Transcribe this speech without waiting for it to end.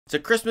It's a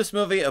Christmas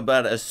movie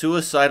about a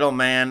suicidal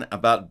man,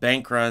 about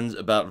bank runs,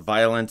 about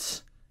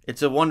violence.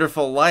 It's a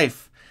Wonderful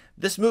Life.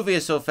 This movie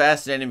is so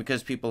fascinating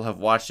because people have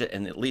watched it,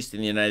 and at least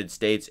in the United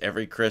States,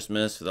 every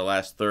Christmas for the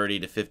last 30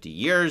 to 50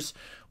 years.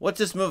 What's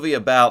this movie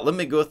about? Let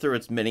me go through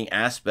its many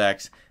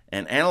aspects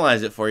and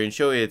analyze it for you and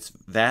show you its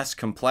vast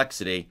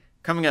complexity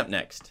coming up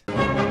next.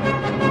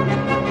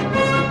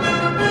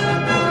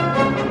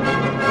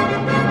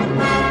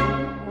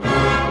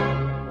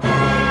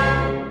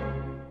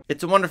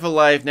 It's a Wonderful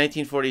Life,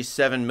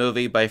 1947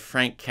 movie by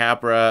Frank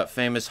Capra,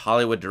 famous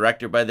Hollywood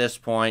director by this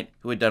point,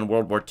 who had done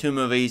World War II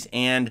movies,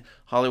 and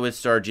Hollywood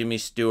star Jimmy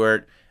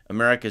Stewart,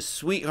 America's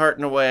sweetheart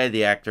in a way,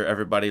 the actor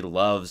everybody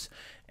loves.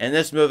 And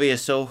this movie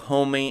is so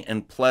homey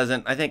and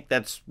pleasant. I think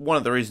that's one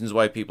of the reasons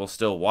why people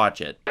still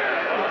watch it.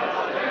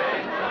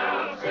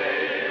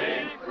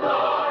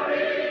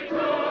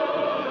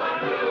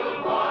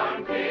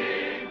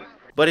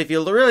 But if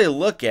you really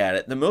look at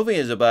it, the movie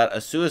is about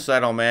a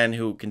suicidal man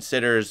who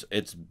considers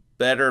it's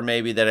better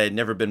maybe that I had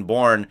never been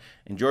born,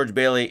 and George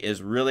Bailey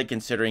is really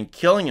considering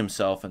killing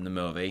himself in the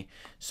movie.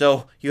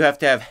 So you have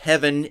to have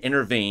heaven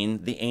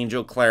intervene, the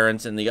angel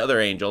Clarence and the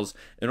other angels,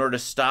 in order to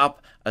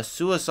stop a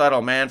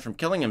suicidal man from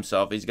killing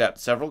himself. He's got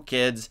several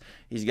kids,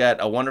 he's got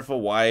a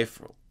wonderful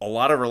wife, a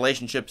lot of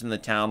relationships in the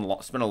town,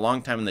 spent a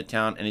long time in the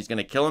town, and he's going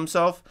to kill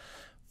himself.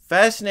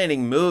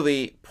 Fascinating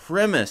movie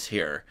premise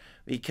here.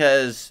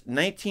 Because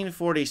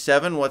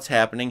 1947, what's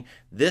happening?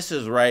 This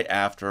is right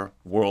after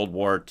World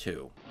War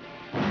II.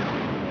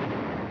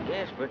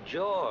 Yes, but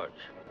George.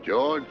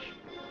 George?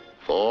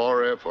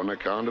 4F on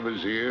account of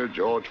his ear,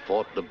 George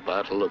fought the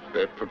Battle of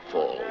Bedford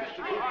Falls.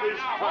 Hold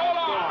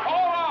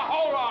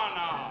on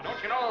now.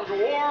 Don't you know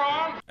there's a war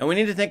on? And we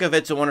need to think of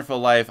It's a Wonderful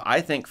Life, I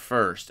think,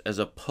 first as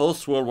a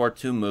post-World War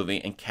II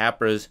movie and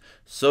Capra's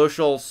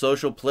social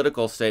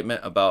political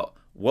statement about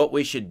what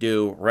we should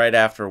do right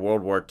after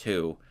World War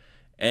II.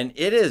 And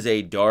it is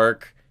a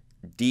dark,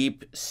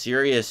 deep,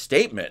 serious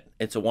statement,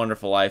 It's a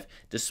Wonderful Life,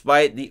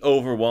 despite the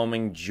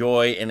overwhelming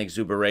joy and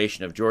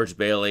exuberation of George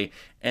Bailey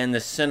and the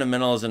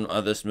sentimentalism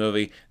of this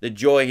movie, the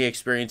joy he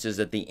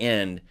experiences at the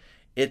end.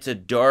 It's a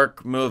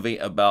dark movie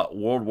about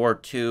World War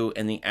II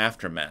and the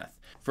aftermath.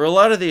 For a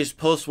lot of these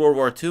post-World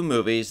War II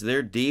movies,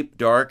 they're deep,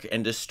 dark,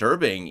 and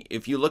disturbing.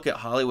 If you look at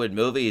Hollywood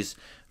movies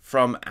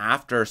from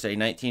after, say,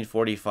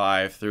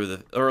 1945 through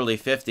the early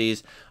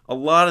 50s, a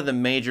lot of the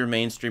major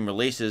mainstream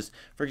releases,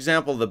 for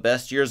example, The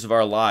Best Years of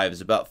Our Lives,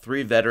 about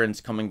 3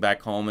 veterans coming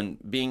back home and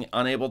being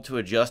unable to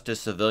adjust to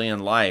civilian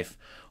life,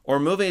 or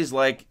movies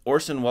like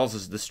Orson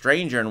Welles' The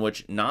Stranger, in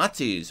which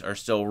Nazis are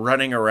still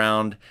running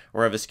around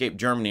or have escaped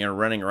Germany and are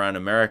running around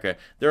America.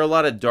 There are a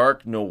lot of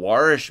dark,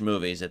 noirish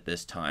movies at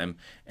this time,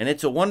 and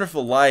It's a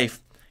Wonderful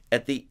Life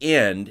at the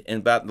end, in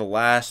about the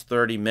last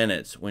 30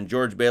 minutes, when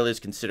George Bailey is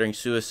considering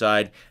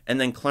suicide,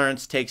 and then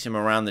Clarence takes him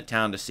around the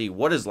town to see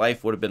what his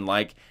life would have been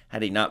like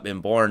had he not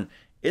been born.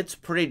 It's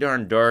pretty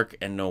darn dark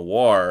and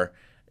noir.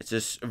 It's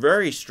this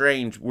very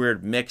strange,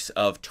 weird mix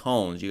of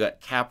tones. You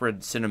got Capra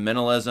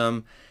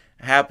sentimentalism,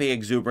 happy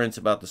exuberance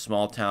about the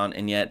small town,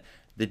 and yet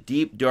the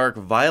deep, dark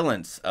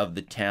violence of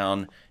the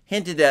town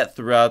hinted at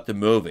throughout the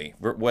movie,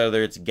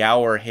 whether it's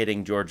Gower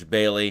hitting George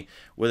Bailey,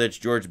 whether it's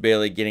George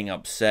Bailey getting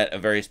upset at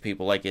various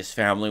people like his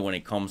family when he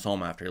comes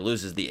home after he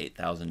loses the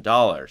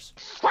 $8,000.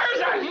 Where's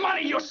that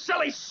money, you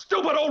silly,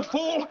 stupid old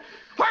fool?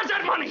 Where's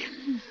that money?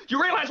 You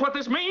realize what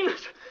this means?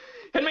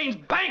 It means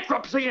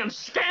bankruptcy and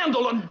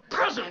scandal and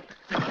prison.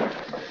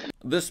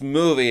 This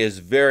movie is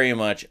very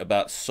much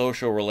about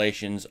social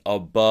relations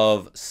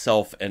above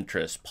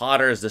self-interest.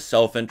 Potter is the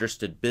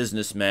self-interested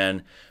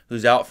businessman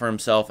who's out for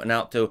himself and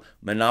out to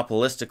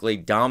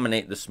monopolistically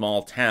dominate the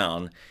small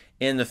town.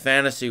 In the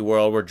fantasy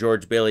world where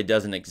George Bailey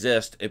doesn't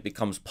exist, it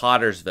becomes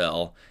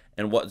Pottersville.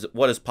 And what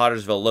does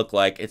Pottersville look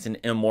like? It's an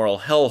immoral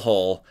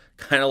hellhole,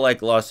 kind of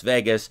like Las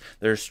Vegas.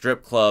 There are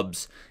strip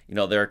clubs,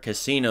 there are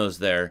casinos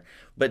there.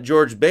 But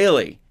George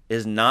Bailey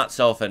is not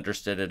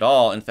self-interested at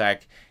all. In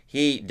fact,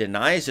 he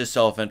denies his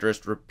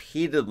self-interest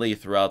repeatedly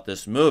throughout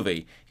this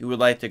movie. He would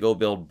like to go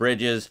build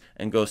bridges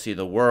and go see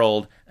the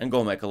world and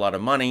go make a lot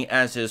of money,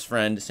 as his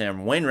friend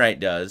Sam Wainwright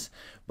does.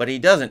 But he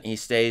doesn't. He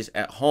stays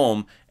at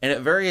home. And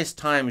at various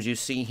times you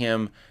see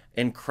him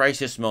in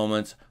crisis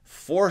moments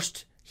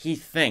forced, he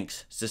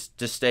thinks,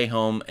 to stay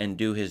home and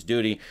do his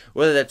duty,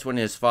 whether that's when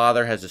his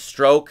father has a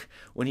stroke,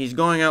 when he's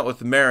going out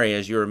with Mary,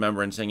 as you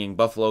remember, and singing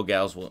Buffalo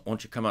Gals,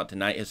 Won't You Come Out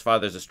Tonight, his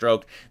father's a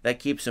stroke. That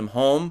keeps him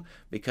home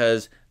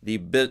because the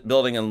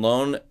Building and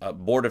Loan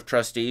Board of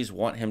Trustees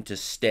want him to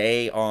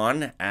stay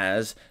on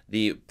as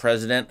the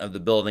president of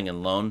the Building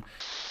and Loan.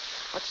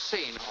 Let's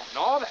see,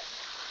 no,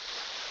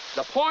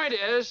 the point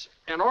is,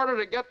 in order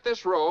to get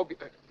this robe,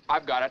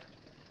 I've got it.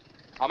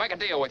 I'll make a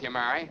deal with you,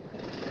 Mary.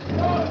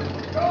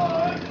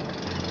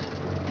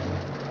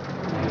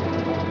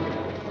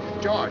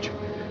 George,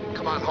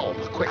 come on home,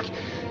 quick.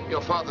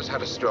 Your father's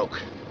had a stroke.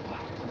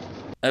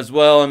 As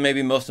well, and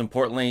maybe most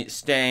importantly,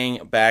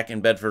 staying back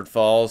in Bedford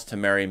Falls to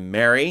marry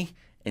Mary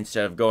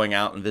instead of going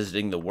out and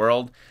visiting the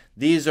world.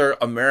 These are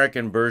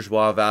American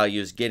bourgeois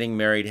values: getting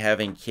married,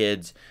 having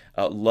kids,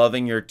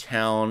 loving your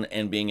town,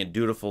 and being a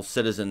dutiful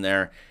citizen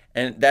there.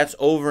 And that's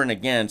over and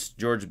against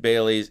George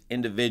Bailey's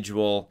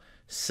individual,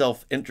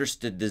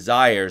 self-interested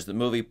desires. The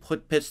movie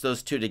pits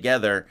those two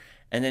together,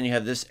 and then you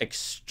have this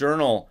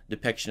external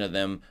depiction of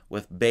them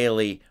with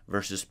Bailey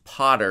versus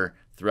Potter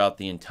throughout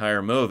the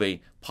entire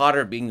movie.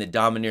 Potter being the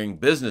domineering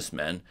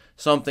businessman,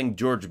 something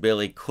George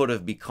Bailey could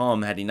have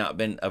become had he not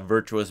been a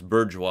virtuous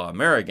bourgeois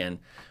American.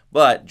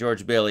 But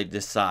George Bailey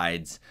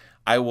decides,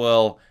 I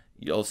will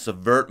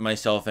subvert my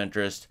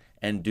self-interest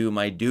and do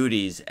my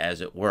duties, as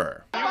it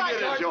were. You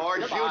did it,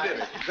 George. You did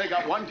it. They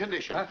got one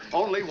condition.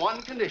 Only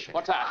one condition.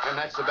 What's that? And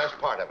that's the best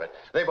part of it.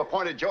 They've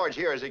appointed George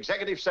here as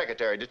executive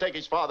secretary to take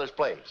his father's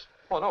place.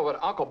 Oh, no, but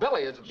Uncle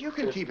Billy is... You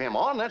can keep him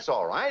on, that's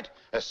all right.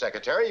 As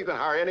secretary, you can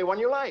hire anyone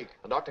you like.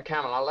 Dr.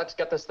 Cameron, now let's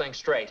get this thing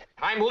straight.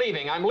 I'm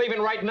leaving. I'm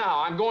leaving right now.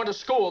 I'm going to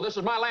school. This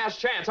is my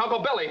last chance. Uncle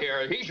Billy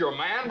here. He's your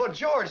man. But,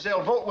 George,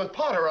 they'll vote with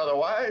Potter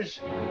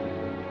otherwise.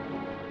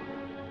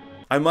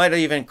 I might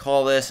even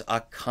call this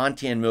a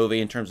Kantian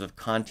movie in terms of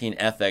Kantian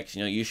ethics.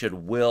 You should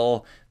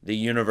will the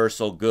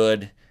universal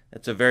good.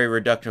 That's a very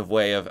reductive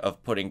way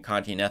of putting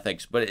Kantian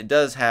ethics, but it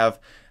does have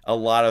a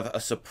lot of a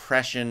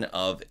suppression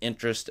of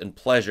interest and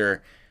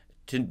pleasure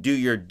to do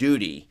your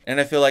duty.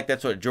 And I feel like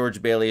that's what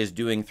George Bailey is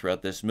doing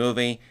throughout this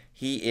movie.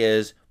 He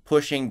is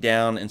pushing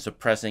down and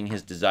suppressing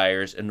his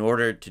desires in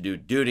order to do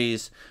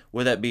duties,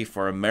 whether that be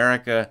for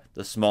America,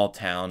 the small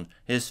town,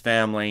 his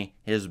family,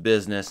 his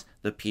business,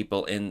 the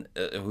people in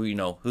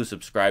who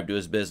subscribe to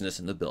his business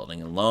in the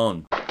building and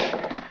loan.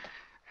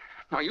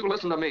 Now, you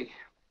listen to me.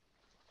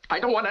 I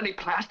don't want any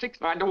plastics,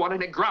 I don't want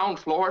any ground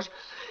floors,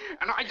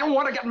 and I don't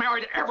want to get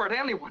married ever to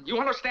anyone. You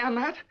understand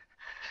that?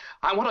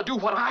 I want to do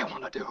what I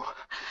want to do.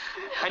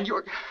 And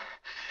you're...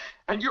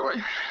 George.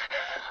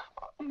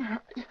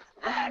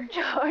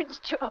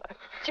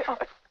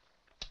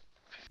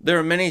 There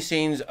are many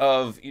scenes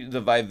of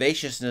the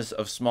vivaciousness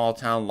of small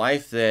town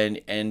life then,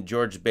 and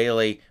George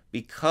Bailey,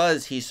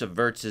 because he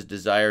subverts his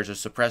desires or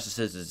suppresses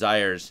his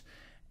desires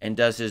and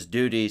does his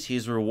duties,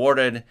 he's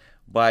rewarded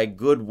by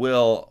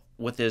goodwill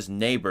with his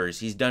neighbors.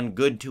 He's done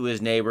good to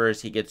his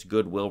neighbors. He gets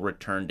goodwill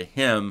returned to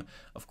him,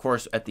 of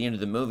course, at the end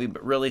of the movie,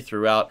 but really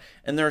throughout.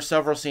 And there are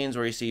several scenes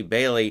where you see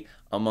Bailey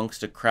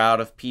amongst a crowd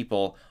of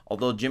people.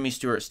 Although Jimmy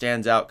Stewart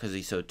stands out because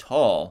he's so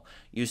tall,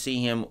 you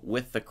see him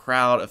with the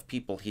crowd of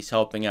people he's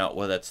helping out,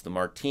 whether that's the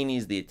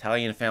Martinis, the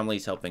Italian family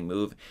he's helping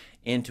move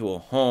into a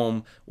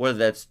home, whether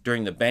that's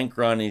during the bank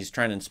run and he's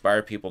trying to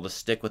inspire people to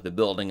stick with the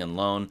building and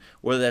loan,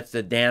 whether that's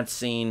the dance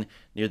scene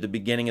near the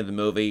beginning of the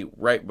movie,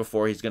 right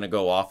before he's going to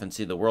go off and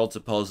see the world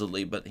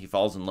supposedly, but he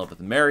falls in love with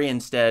Mary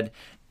instead,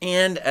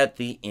 and at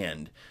the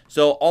end.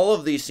 So all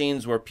of these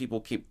scenes where people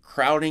keep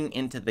crowding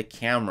into the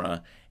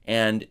camera,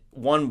 and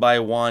one by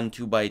one,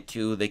 two by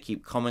two, they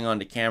keep coming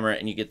onto camera,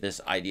 and you get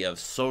this idea of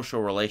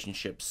social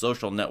relationships,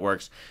 social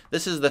networks.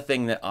 This is the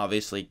thing that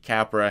obviously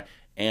Capra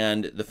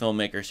and the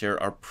filmmakers here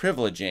are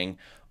privileging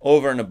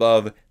over and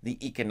above the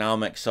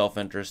economic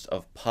self-interest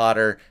of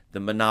Potter, the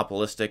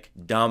monopolistic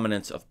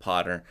dominance of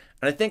Potter.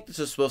 And I think this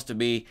is supposed to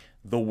be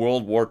the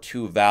World War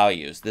II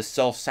values, this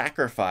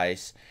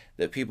self-sacrifice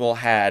that people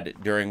had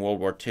during World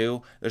War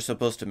II. They're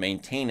supposed to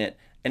maintain it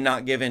and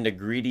not give in to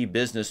greedy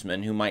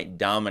businessmen who might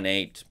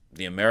dominate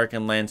the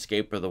American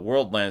landscape or the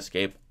world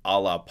landscape a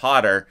la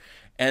Potter.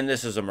 And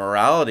this is a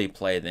morality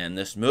play then,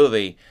 this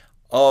movie,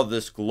 of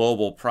this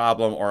global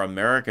problem or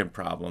American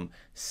problem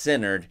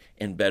centered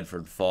in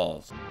Bedford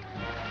Falls.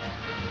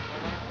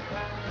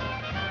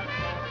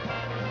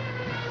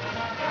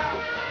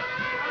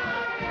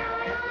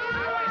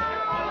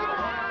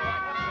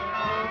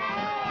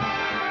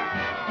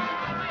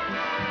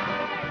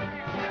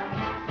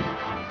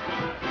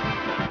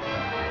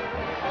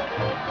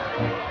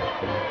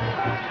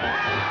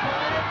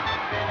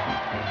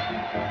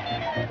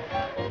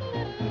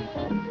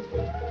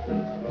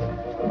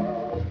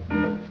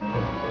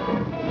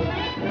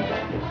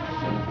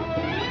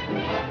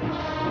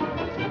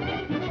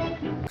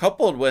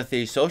 Coupled with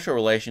the social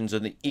relations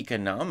and the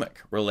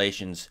economic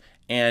relations,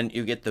 and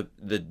you get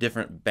the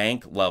different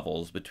bank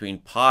levels between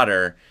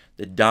Potter,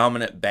 the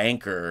dominant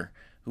banker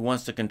who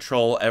wants to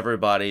control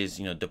everybody's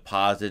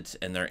deposits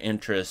and their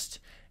interest,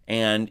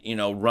 and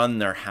run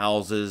their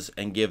houses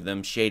and give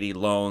them shady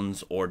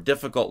loans or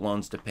difficult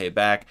loans to pay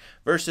back,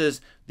 versus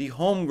the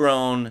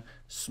homegrown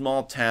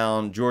small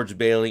town George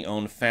Bailey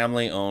owned,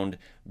 family owned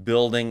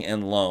building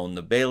and loan,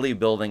 the Bailey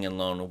building and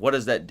loan. What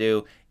does that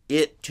do?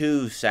 It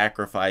too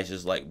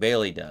sacrifices, like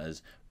Bailey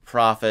does,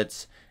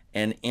 profits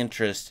and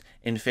interest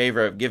in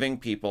favor of giving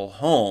people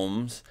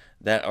homes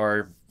that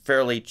are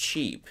fairly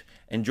cheap.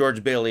 And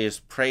George Bailey is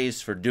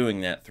praised for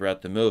doing that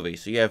throughout the movie.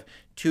 So you have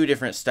two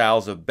different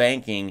styles of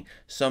banking,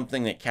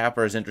 something that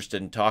Capra is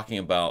interested in talking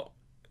about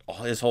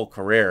his whole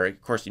career.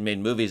 Of course, he made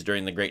movies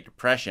during the Great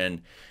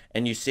Depression,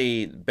 and you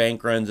see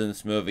bank runs in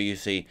this movie. You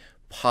see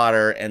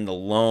Potter and the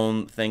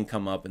loan thing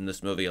come up in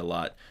this movie a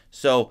lot.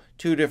 So,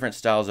 two different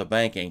styles of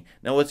banking.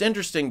 Now, what's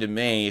interesting to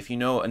me, if you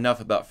know enough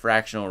about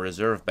fractional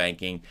reserve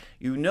banking,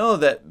 you know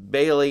that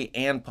Bailey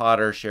and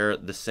Potter share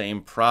the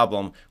same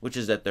problem, which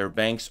is that their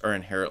banks are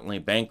inherently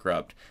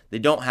bankrupt. They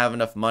don't have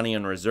enough money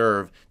in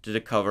reserve to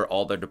cover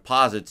all their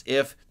deposits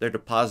if their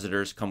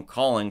depositors come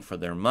calling for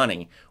their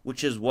money,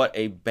 which is what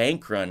a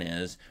bank run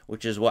is,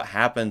 which is what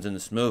happens in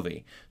this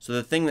movie. So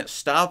the thing that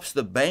stops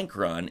the bank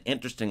run,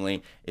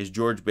 interestingly, is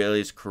George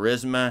Bailey's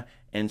charisma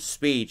and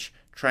speech,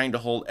 trying to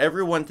hold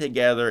everyone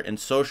together in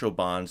social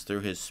bonds through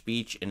his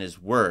speech and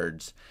his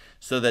words,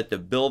 so that the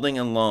building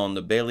and loan,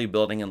 the Bailey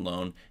building and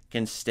loan,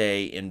 can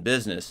stay in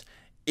business.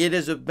 It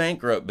is a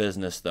bankrupt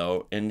business,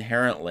 though,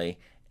 inherently,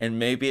 and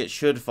maybe it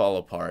should fall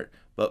apart.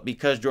 But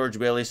because George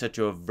Bailey is such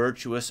a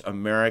virtuous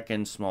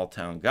American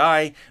small-town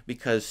guy,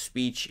 because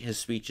his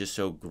speech is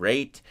so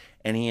great,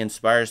 and he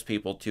inspires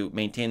people to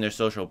maintain their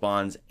social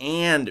bonds,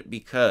 and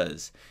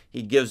because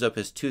he gives up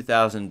his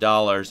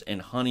 $2,000 in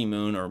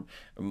honeymoon or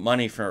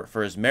money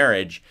for his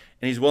marriage,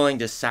 and he's willing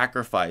to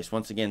sacrifice,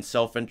 once again,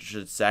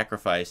 self-interested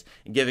sacrifice,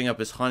 giving up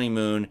his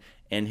honeymoon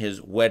and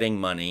his wedding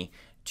money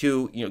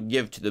to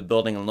give to the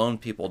building and loan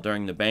people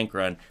during the bank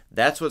run.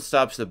 That's what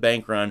stops the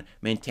bank run,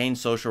 maintains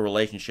social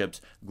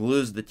relationships,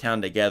 glues the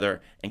town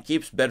together, and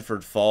keeps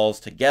Bedford Falls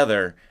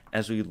together,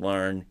 as we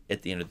learn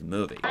at the end of the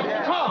movie.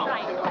 Tom!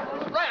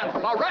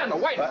 Randall,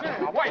 wait a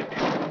minute. Now,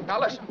 wait.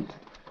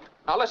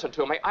 Now, listen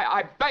to me.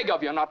 I beg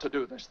of you not to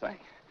do this thing.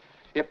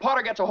 If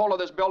Potter gets a hold of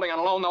this building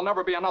and loan, there'll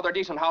never be another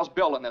decent house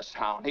built in this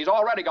town. He's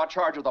already got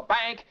charge of the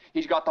bank,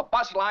 he's got the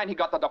bus line, he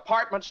got the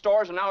department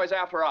stores, and now he's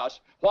after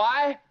us.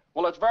 Why?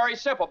 Well, it's very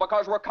simple,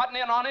 because we're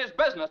cutting in on his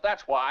business,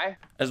 that's why.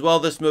 As well,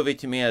 this movie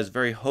to me has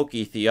very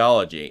hokey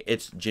theology.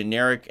 It's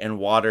generic and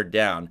watered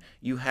down.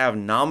 You have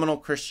nominal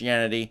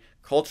Christianity,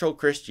 cultural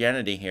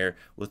Christianity here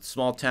with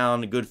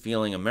small-town,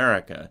 good-feeling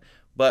America.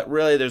 But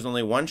really, there's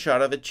only one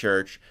shot of a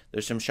church,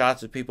 there's some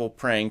shots of people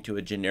praying to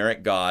a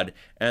generic God,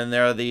 and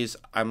there are these,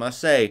 I must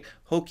say,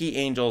 hokey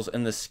angels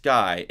in the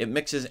sky. It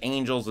mixes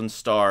angels and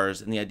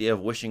stars and the idea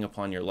of wishing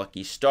upon your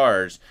lucky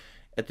stars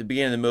at the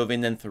beginning of the movie,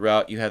 and then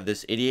throughout you have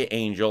this idiot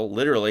angel,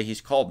 literally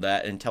he's called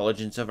that,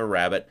 Intelligence of a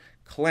Rabbit,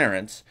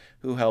 Clarence,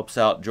 who helps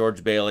out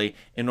George Bailey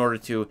in order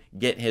to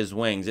get his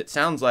wings. It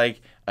sounds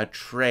like a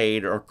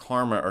trade or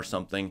karma or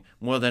something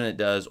more than it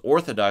does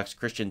Orthodox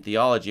Christian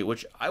theology,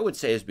 which I would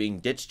say is being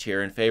ditched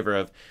here in favor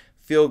of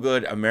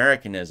feel-good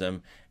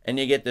Americanism, and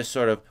you get this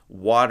sort of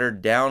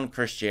watered-down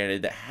Christianity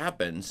that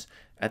happens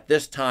at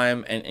this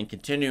time and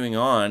continuing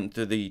on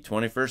through the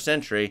 21st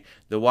century,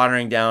 the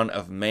watering down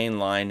of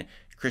mainline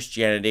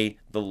Christianity,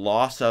 the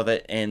loss of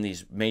it in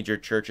these major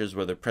churches,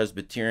 whether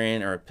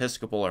Presbyterian or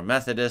Episcopal or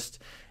Methodist.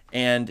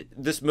 And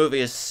this movie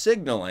is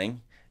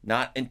signaling,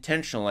 not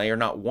intentionally or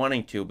not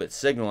wanting to, but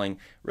signaling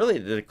really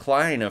the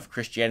decline of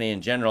Christianity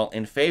in general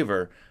in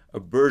favor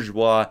of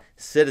bourgeois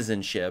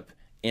citizenship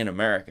in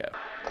America.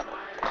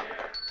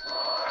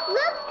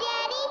 Look,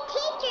 Daddy,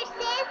 teacher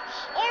says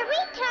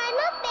every time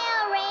a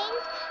bell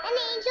rings, an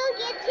angel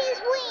gets his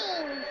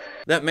wings.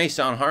 That may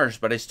sound harsh,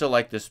 but I still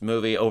like this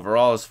movie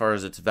overall as far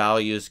as its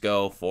values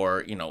go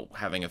for,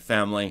 having a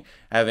family,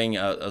 having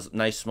a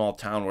nice small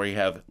town where you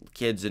have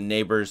kids and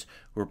neighbors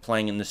who are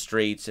playing in the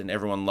streets and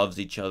everyone loves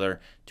each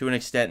other to an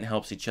extent and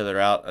helps each other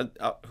out.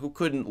 Who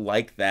couldn't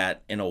like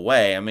that in a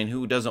way? I mean,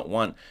 who doesn't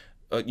want,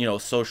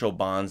 social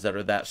bonds that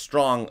are that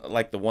strong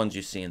like the ones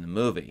you see in the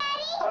movie?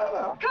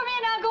 Come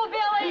in, Uncle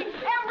Billy.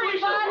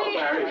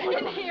 Everybody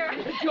in here.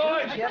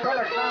 George!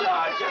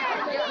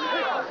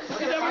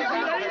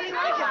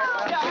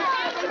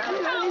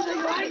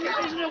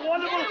 Isn't it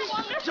wonderful?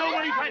 So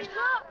many friends.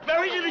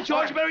 Mary did it,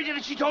 George. Mary did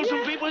it. She told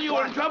some people you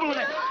were in trouble with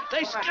it.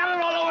 They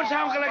scattered all over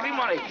town collecting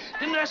money.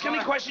 Didn't ask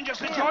any questions, just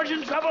said George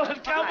in trouble.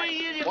 Tell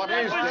me, What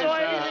is this,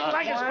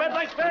 like it spread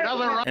like fair.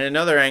 In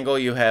another angle,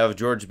 you have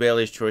George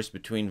Bailey's choice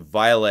between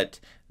Violet,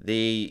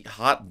 the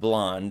hot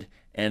blonde,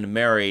 and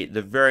Mary,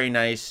 the very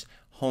nice,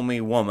 homey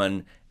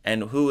woman.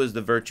 And who is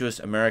the virtuous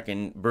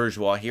American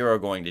bourgeois hero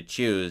going to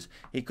choose?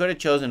 He could have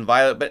chosen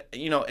Violet, but,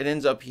 it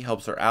ends up he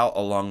helps her out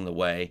along the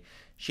way.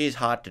 She's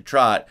hot to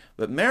trot,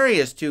 but Mary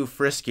is too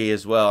frisky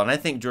as well, and I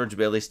think George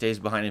Bailey stays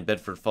behind in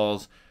Bedford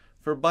Falls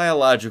for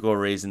biological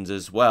reasons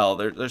as well.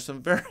 There's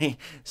some very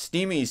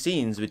steamy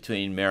scenes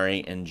between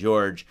Mary and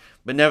George,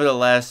 but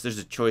nevertheless, there's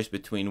a choice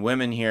between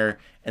women here,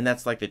 and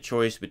that's like the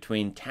choice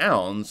between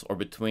towns or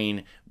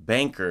between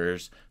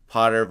bankers,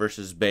 Potter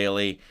versus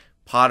Bailey,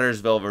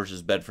 Pottersville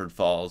versus Bedford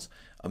Falls,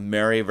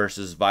 Mary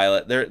versus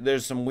Violet.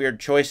 There's some weird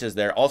choices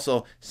there.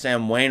 Also,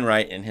 Sam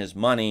Wainwright and his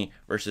money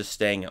versus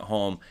staying at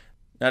home.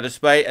 Now,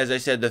 despite, as I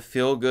said, the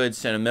feel-good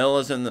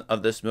sentimentalism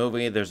of this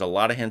movie, there's a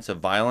lot of hints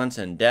of violence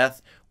and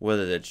death,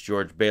 whether that's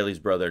George Bailey's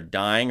brother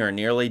dying or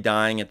nearly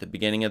dying at the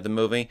beginning of the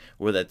movie,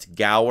 whether that's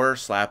Gower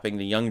slapping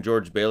the young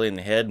George Bailey in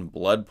the head and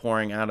blood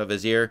pouring out of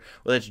his ear,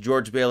 whether it's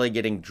George Bailey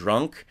getting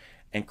drunk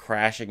and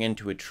crashing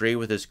into a tree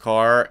with his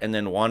car and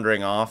then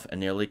wandering off and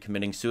nearly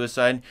committing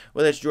suicide,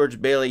 whether it's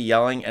George Bailey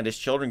yelling at his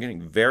children,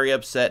 getting very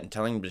upset and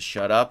telling them to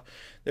shut up.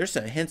 There's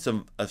some hints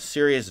of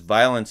serious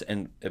violence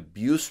and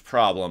abuse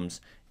problems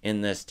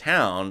in this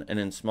town and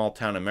in small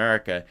town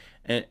America.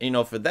 And,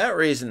 for that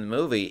reason, the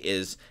movie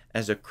is,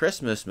 as a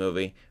Christmas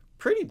movie,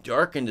 pretty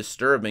dark and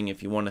disturbing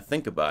if you want to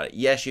think about it.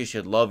 Yes, you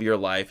should love your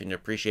life and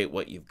appreciate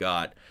what you've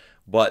got.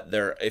 But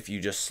if you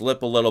just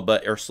slip a little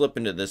bit or slip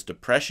into this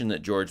depression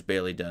that George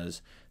Bailey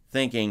does,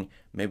 thinking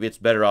maybe it's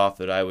better off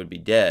that I would be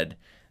dead,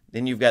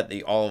 then you've got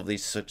all of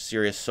these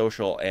serious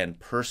social and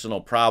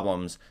personal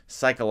problems,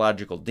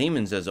 psychological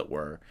demons, as it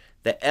were,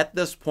 that at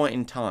this point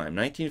in time,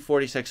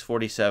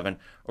 1946-47,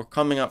 are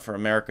coming up for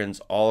Americans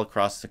all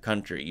across the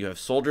country. You have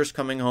soldiers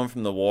coming home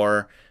from the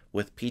war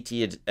with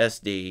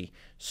PTSD,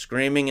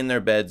 screaming in their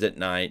beds at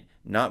night,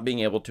 not being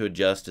able to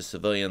adjust to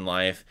civilian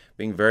life,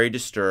 being very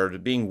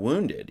disturbed, being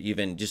wounded,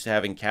 even just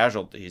having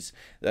casualties,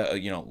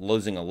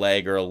 losing a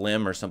leg or a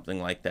limb or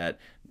something like that,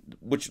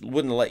 which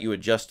wouldn't let you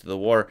adjust to the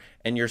war.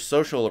 And your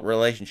social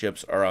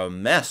relationships are a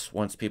mess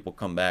once people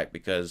come back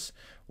because,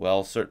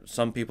 well,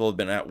 some people have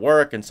been at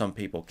work and some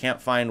people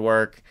can't find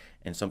work,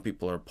 and some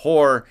people are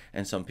poor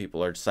and some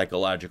people are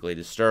psychologically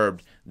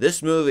disturbed.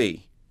 This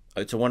movie,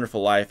 It's a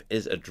Wonderful Life,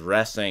 is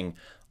addressing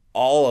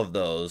all of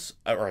those,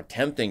 or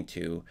attempting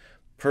to,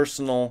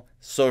 personal,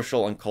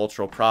 social, and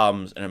cultural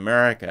problems in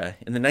America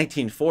in the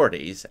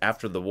 1940s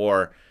after the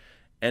war.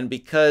 And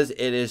because it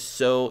is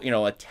so,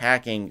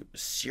 attacking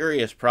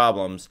serious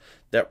problems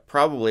that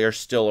probably are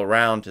still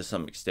around to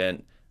some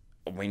extent.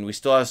 I mean, we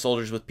still have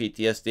soldiers with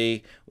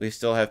PTSD. We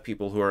still have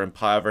people who are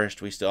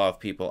impoverished. We still have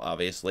people,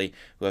 obviously,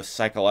 who have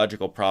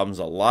psychological problems,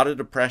 a lot of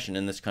depression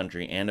in this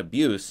country, and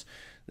abuse.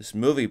 This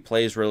movie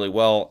plays really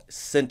well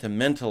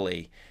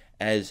sentimentally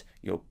as,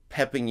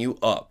 pepping you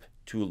up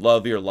to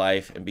love your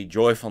life and be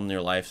joyful in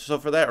your life. So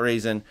for that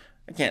reason,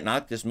 I can't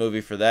knock this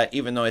movie for that,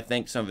 even though I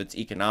think some of its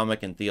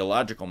economic and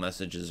theological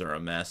messages are a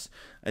mess.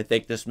 I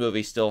think this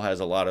movie still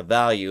has a lot of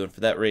value, and for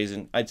that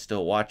reason, I'd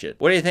still watch it.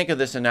 What do you think of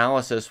this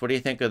analysis? What do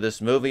you think of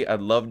this movie? I'd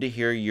love to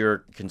hear your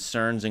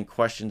concerns and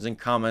questions and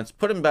comments.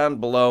 Put them down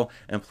below,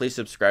 and please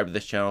subscribe to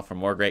this channel for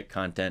more great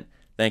content.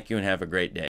 Thank you, and have a great day.